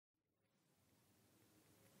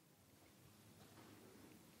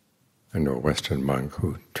I know a Western monk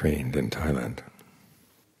who trained in Thailand,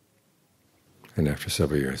 and after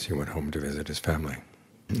several years he went home to visit his family.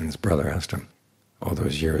 And his brother asked him, "All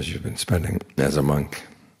those years you've been spending as a monk,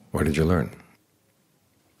 what did you learn?"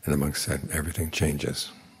 And the monk said, "Everything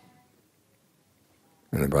changes."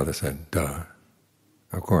 And the brother said, "Duh,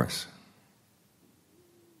 of course."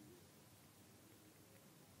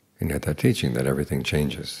 And yet that teaching that everything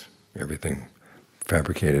changes, everything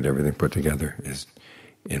fabricated, everything put together is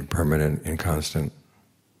impermanent, inconstant,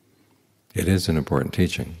 it is an important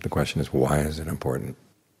teaching. The question is, why is it important?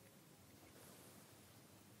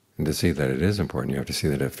 And to see that it is important, you have to see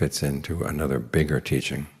that it fits into another bigger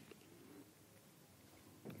teaching,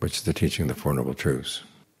 which is the teaching of the Four Noble Truths.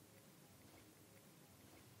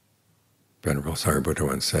 Venerable Sariputta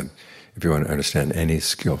once said, if you want to understand any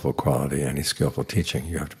skillful quality, any skillful teaching,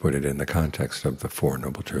 you have to put it in the context of the Four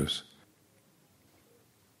Noble Truths.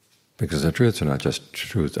 Because the truths are not just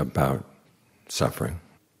truths about suffering.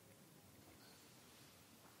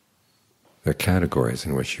 They're categories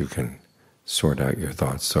in which you can sort out your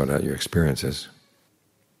thoughts, sort out your experiences.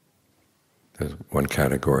 One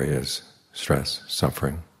category is stress,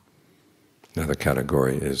 suffering. Another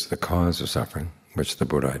category is the cause of suffering, which the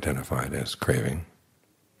Buddha identified as craving.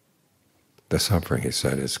 The suffering, he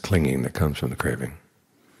said, is clinging that comes from the craving.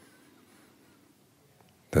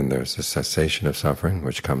 Then there's the cessation of suffering,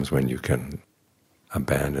 which comes when you can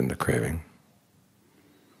abandon the craving.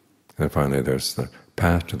 And finally there's the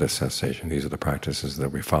path to the cessation. These are the practices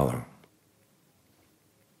that we follow.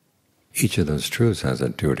 Each of those truths has a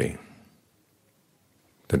duty.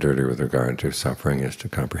 The duty with regard to suffering is to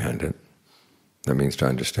comprehend it. That means to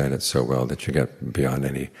understand it so well that you get beyond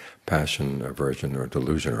any passion, aversion, or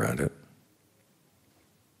delusion around it.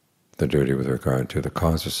 The duty with regard to the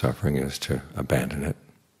cause of suffering is to abandon it.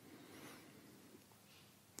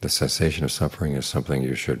 The cessation of suffering is something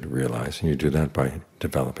you should realize, and you do that by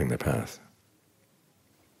developing the path.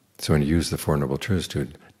 So when you use the Four Noble Truths to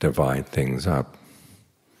divide things up,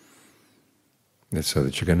 it's so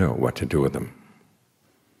that you can know what to do with them.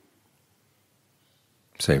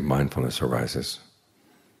 Say mindfulness arises.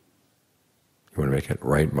 You want to make it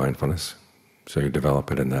right mindfulness, so you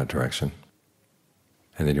develop it in that direction.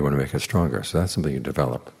 And then you want to make it stronger, so that's something you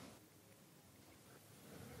develop.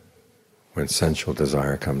 When sensual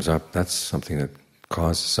desire comes up, that's something that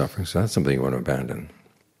causes suffering, so that's something you want to abandon.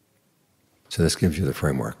 So this gives you the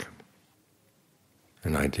framework,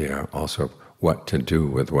 an idea also of what to do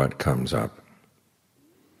with what comes up.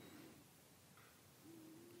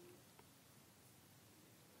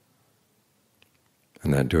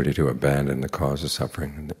 And that duty to abandon the cause of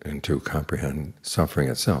suffering and to comprehend suffering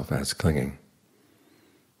itself as clinging.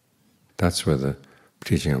 That's where the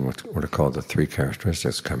teaching on what are called the three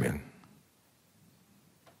characteristics come in.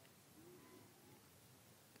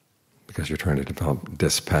 Because you're trying to develop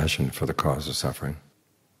dispassion for the cause of suffering,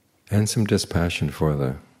 and some dispassion for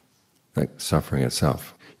the suffering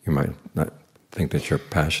itself. You might not think that you're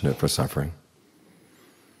passionate for suffering,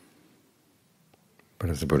 but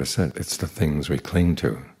as the Buddha said, it's the things we cling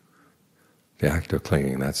to. The act of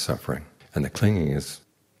clinging, that's suffering. And the clinging is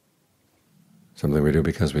something we do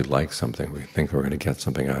because we like something. We think we're going to get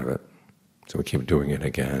something out of it, so we keep doing it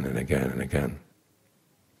again and again and again.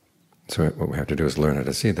 So what we have to do is learn how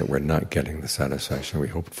to see that we're not getting the satisfaction we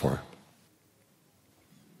hoped for.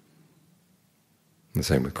 The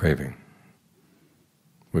same with craving.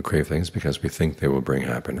 We crave things because we think they will bring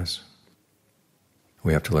happiness.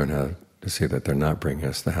 We have to learn how to see that they're not bringing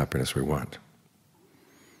us the happiness we want.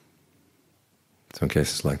 So in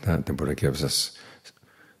cases like that, the Buddha gives us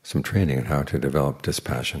some training on how to develop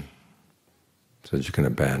dispassion so that you can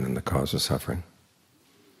abandon the cause of suffering.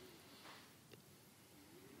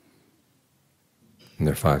 And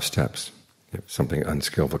there are 5 steps. If something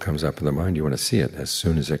unskillful comes up in the mind, you want to see it as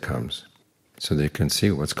soon as it comes, so that you can see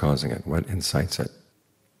what's causing it, what incites it.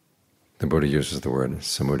 The Buddha uses the word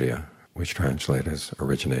samudaya, which translates as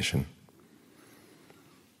origination.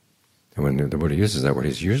 And when the Buddha uses that word,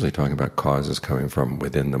 he's usually talking about causes coming from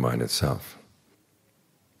within the mind itself.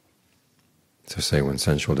 So say when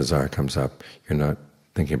sensual desire comes up, you're not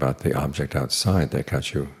thinking about the object outside that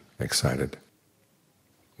got you excited.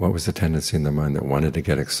 What was the tendency in the mind that wanted to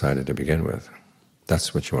get excited to begin with?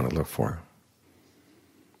 That's what you want to look for.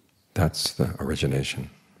 That's the origination.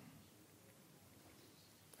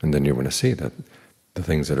 And then you want to see that the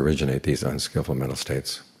things that originate these unskillful mental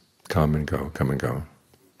states come and go, come and go.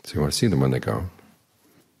 So you want to see them when they go.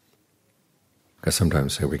 Because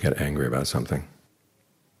sometimes, say, we get angry about something,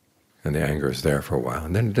 and the anger is there for a while,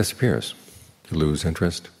 and then it disappears. You lose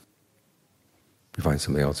interest. You find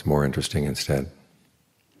something else more interesting instead.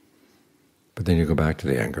 But then you go back to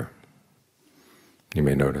the anger, you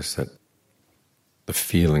may notice that the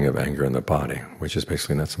feeling of anger in the body, which is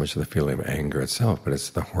basically not so much the feeling of anger itself, but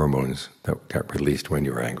it's the hormones that got released when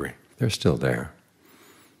you were angry, they're still there.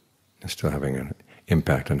 They're still having an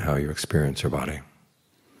impact on how you experience your body.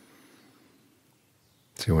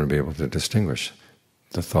 So you want to be able to distinguish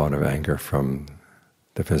the thought of anger from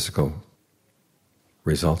the physical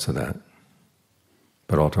results of that.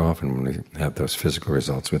 But all too often when we have those physical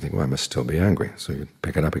results, we think, well, I must still be angry. So you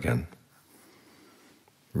pick it up again,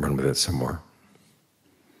 run with it some more.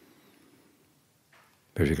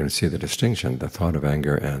 But if you can see the distinction, the thought of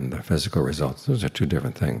anger and the physical results, those are two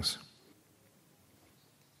different things.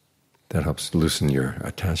 That helps loosen your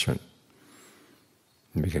attachment.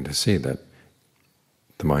 You begin to see that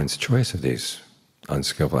the mind's choice of these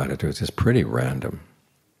unskillful attitudes is pretty random.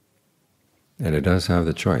 And it does have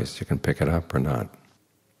the choice. You can pick it up or not.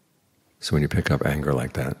 So when you pick up anger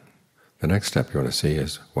like that, the next step you want to see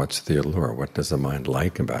is, what's the allure? What does the mind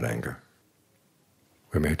like about anger?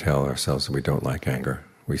 We may tell ourselves that we don't like anger.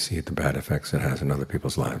 We see the bad effects it has in other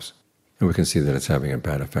people's lives. And we can see that it's having a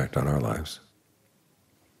bad effect on our lives.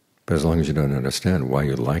 But as long as you don't understand why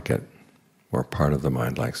you like it, or part of the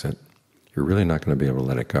mind likes it, you're really not going to be able to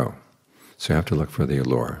let it go. So you have to look for the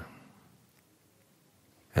allure.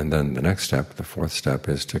 And then the next step, the fourth step,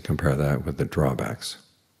 is to compare that with the drawbacks.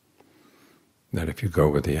 That if you go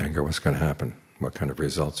with the anger, what's going to happen? What kind of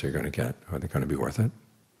results are you going to get? Are they going to be worth it?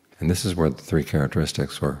 And this is where the three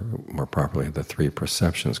characteristics, or more properly, the three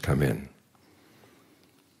perceptions come in.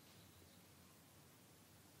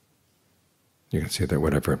 You can see that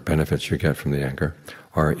whatever benefits you get from the anger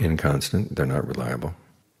are inconstant, they're not reliable.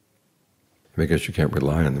 Because you can't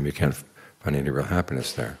rely on them, you can't find any real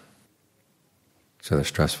happiness there. So they're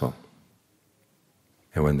stressful.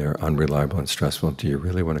 And when they're unreliable and stressful, do you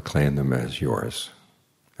really want to claim them as yours,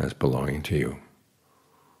 as belonging to you?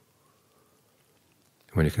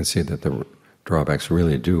 When you can see that the drawbacks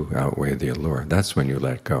really do outweigh the allure, that's when you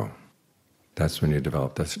let go. That's when you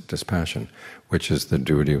develop this dispassion, which is the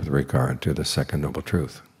duty with regard to the second noble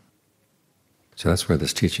truth. So that's where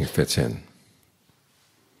this teaching fits in.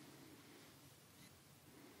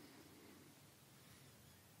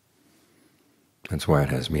 That's why it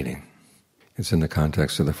has meaning. It's in the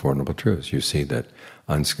context of the Four Noble Truths. You see that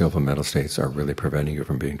unskillful mental states are really preventing you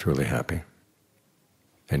from being truly happy,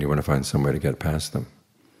 and you want to find some way to get past them.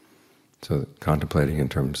 So contemplating in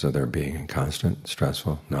terms of their being inconstant,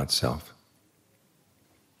 stressful, not self,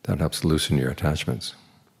 that helps loosen your attachments.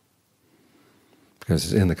 Because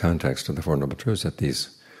it's in the context of the Four Noble Truths that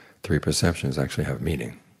these three perceptions actually have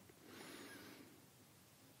meaning.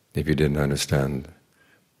 If you didn't understand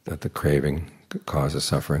that the craving causes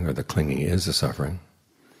suffering, or the clinging is the suffering,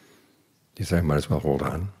 you say, I might as well hold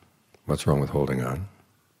on. What's wrong with holding on?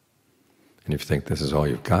 And if you think this is all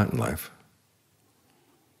you've got in life,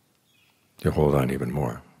 you hold on even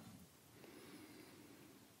more.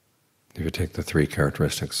 If you take the three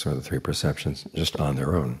characteristics, or the three perceptions, just on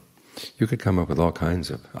their own, you could come up with all kinds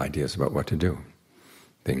of ideas about what to do.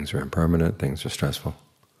 Things are impermanent, things are stressful.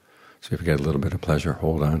 So if you get a little bit of pleasure,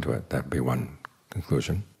 hold on to it. That would be one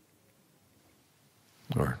conclusion.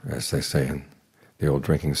 Or, as they say in the old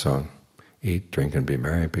drinking song, eat, drink, and be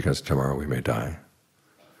merry, because tomorrow we may die.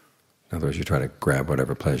 In other words, you try to grab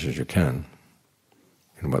whatever pleasures you can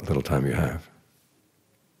in what little time you have.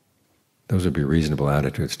 Those would be reasonable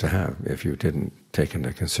attitudes to have if you didn't take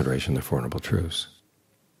into consideration the Four Noble Truths.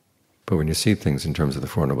 But when you see things in terms of the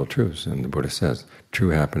Four Noble Truths, and the Buddha says, true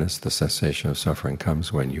happiness, the cessation of suffering,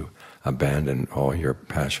 comes when you abandon all your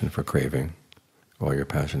passion for craving, all your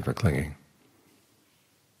passion for clinging.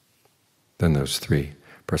 Then those three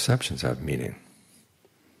perceptions have meaning.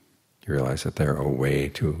 You realize that they're a way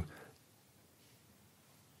to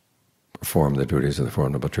perform the duties of the Four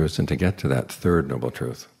Noble Truths and to get to that third Noble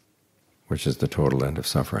Truth, which is the total end of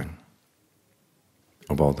suffering.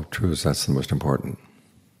 Of all the truths, that's the most important.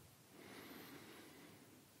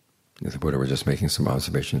 If the Buddha were just making some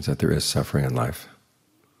observations that there is suffering in life,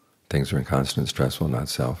 things are inconstant, stressful, not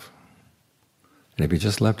self. And if he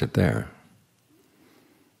just left it there,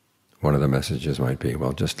 one of the messages might be,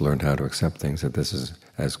 well, just learn how to accept things, that this is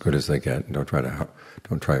as good as they get, and don't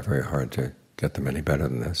try very hard to get them any better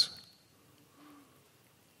than this.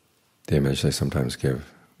 The image they sometimes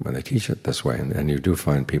give when they teach it this way, and you do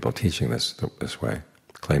find people teaching this way,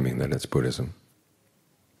 claiming that it's Buddhism.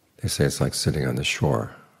 They say it's like sitting on the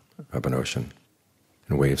shore of an ocean,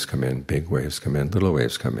 and waves come in, big waves come in, little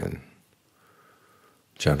waves come in,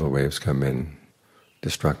 gentle waves come in,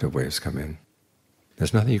 destructive waves come in.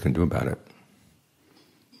 There's nothing you can do about it.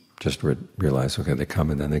 Just realize, okay, they come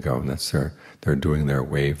and then they go, and that's they're doing their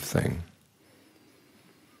wave thing.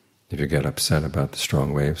 If you get upset about the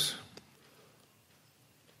strong waves,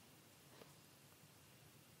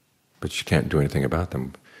 but you can't do anything about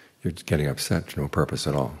them, you're getting upset for no purpose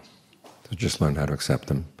at all. So just learn how to accept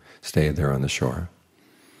them, stay there on the shore,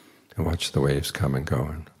 and watch the waves come and go,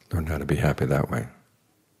 and learn how to be happy that way.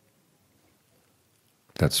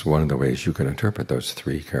 That's one of the ways you can interpret those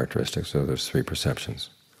three characteristics, or those three perceptions,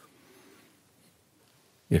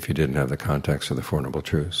 if you didn't have the context of the Four Noble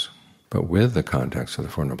Truths. But with the context of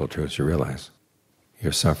the Four Noble Truths, you realize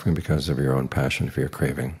you're suffering because of your own passion for your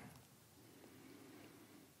craving.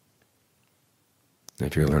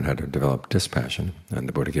 If you learn how to develop dispassion, and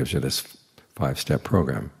the Buddha gives you this 5-step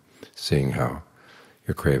program, seeing how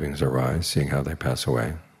your cravings arise, seeing how they pass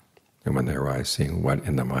away, and when they arise, seeing what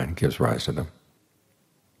in the mind gives rise to them,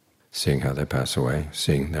 seeing how they pass away,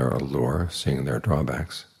 seeing their allure, seeing their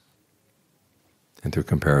drawbacks, and through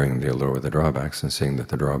comparing the allure with the drawbacks and seeing that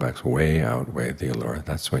the drawbacks way outweigh the allure,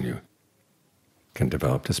 that's when you can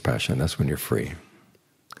develop dispassion. That's when you're free,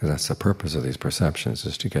 because that's the purpose of these perceptions,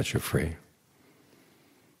 is to get you free.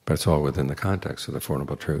 But it's all within the context of the Four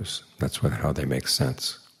Noble Truths. That's how they make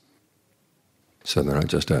sense. So they're not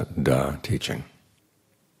just a duh teaching.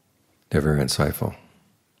 They're very insightful.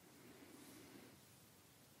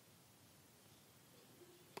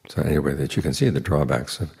 So anyway, that you can see the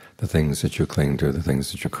drawbacks of the things that you cling to, the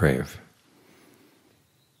things that you crave.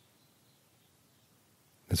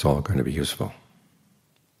 It's all going to be useful.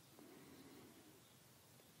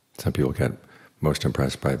 Some people get most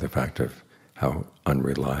impressed by the fact of how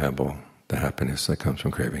unreliable the happiness that comes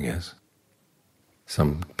from craving is.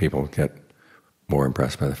 Some people get more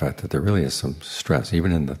impressed by the fact that there really is some stress,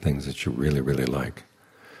 even in the things that you really, really like.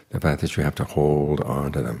 The fact that you have to hold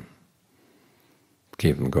on to them,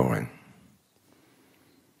 keep them going.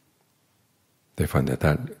 They find that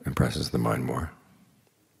that impresses the mind more.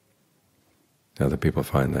 Other people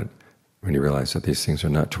find that when you realize that these things are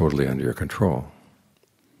not totally under your control,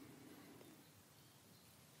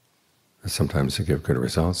 sometimes they give good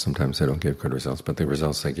results, sometimes they don't give good results, but the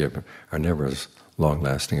results they give are never as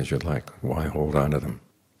long-lasting as you'd like. Why hold on to them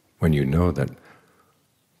when you know that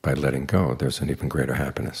by letting go there's an even greater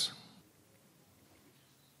happiness?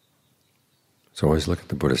 So always look at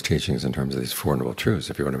the Buddha's teachings in terms of these Four Noble Truths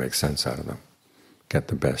if you want to make sense out of them, get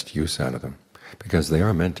the best use out of them, because they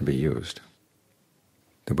are meant to be used.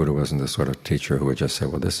 The Buddha wasn't the sort of teacher who would just say,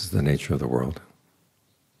 well, this is the nature of the world.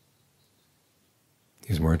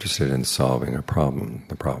 He's more interested in solving a problem.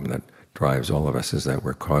 The problem that drives all of us is that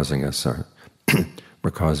we're causing ourselves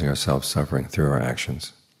suffering through our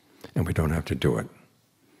actions, and we don't have to do it.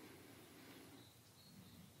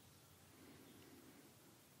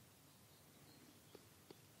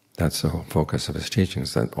 That's the whole focus of his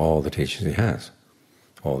teachings, that all the teachings he has,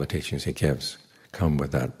 all the teachings he gives, come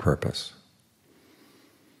with that purpose.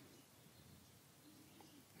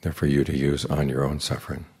 They're for you to use on your own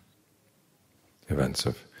suffering. Events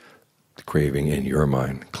of craving in your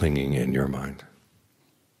mind, clinging in your mind.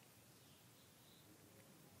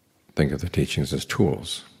 Think of the teachings as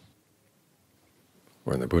tools.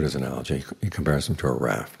 Or in the Buddha's analogy, he compares them to a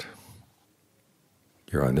raft.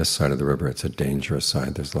 You're on this side of the river, it's a dangerous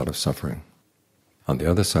side, there's a lot of suffering. On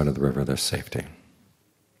the other side of the river, there's safety.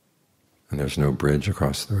 And there's no bridge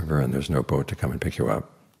across the river, and there's no boat to come and pick you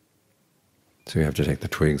up. So you have to take the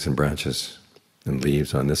twigs and branches and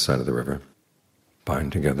leaves on this side of the river,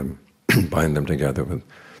 bind them together with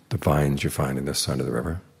the vines you find in this side of the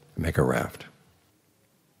river, and make a raft.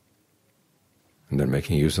 And then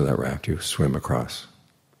making use of that raft, you swim across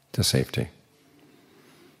to safety.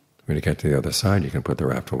 When you get to the other side, you can put the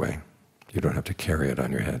raft away. You don't have to carry it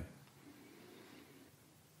on your head.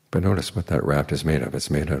 But notice what that raft is made of.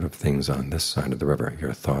 It's made out of things on this side of the river,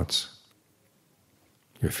 your thoughts,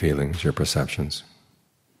 your feelings, your perceptions,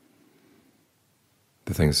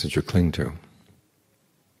 the things that you cling to.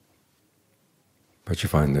 But you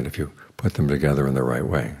find that if you put them together in the right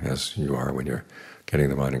way, as you are when you're getting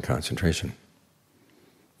the mind in concentration,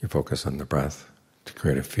 you focus on the breath to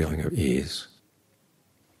create a feeling of ease.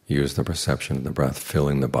 Use the perception of the breath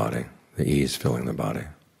filling the body, the ease filling the body.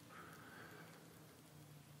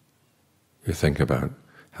 You think about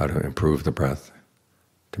how to improve the breath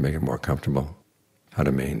to make it more comfortable, how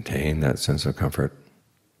to maintain that sense of comfort,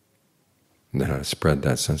 and then how to spread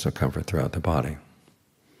that sense of comfort throughout the body.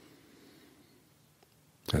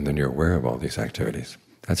 And then you're aware of all these activities.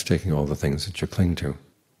 That's taking all the things that you cling to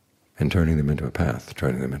and turning them into a path,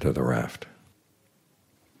 turning them into the raft.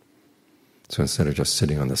 So instead of just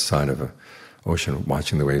sitting on the side of an ocean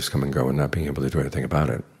watching the waves come and go and not being able to do anything about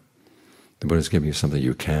it, the Buddha is giving you something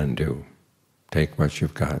you can do. Take what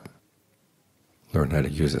you've got, learn how to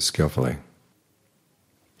use it skillfully,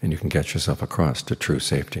 and you can get yourself across to true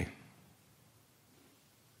safety.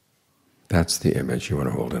 That's the image you want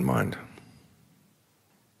to hold in mind.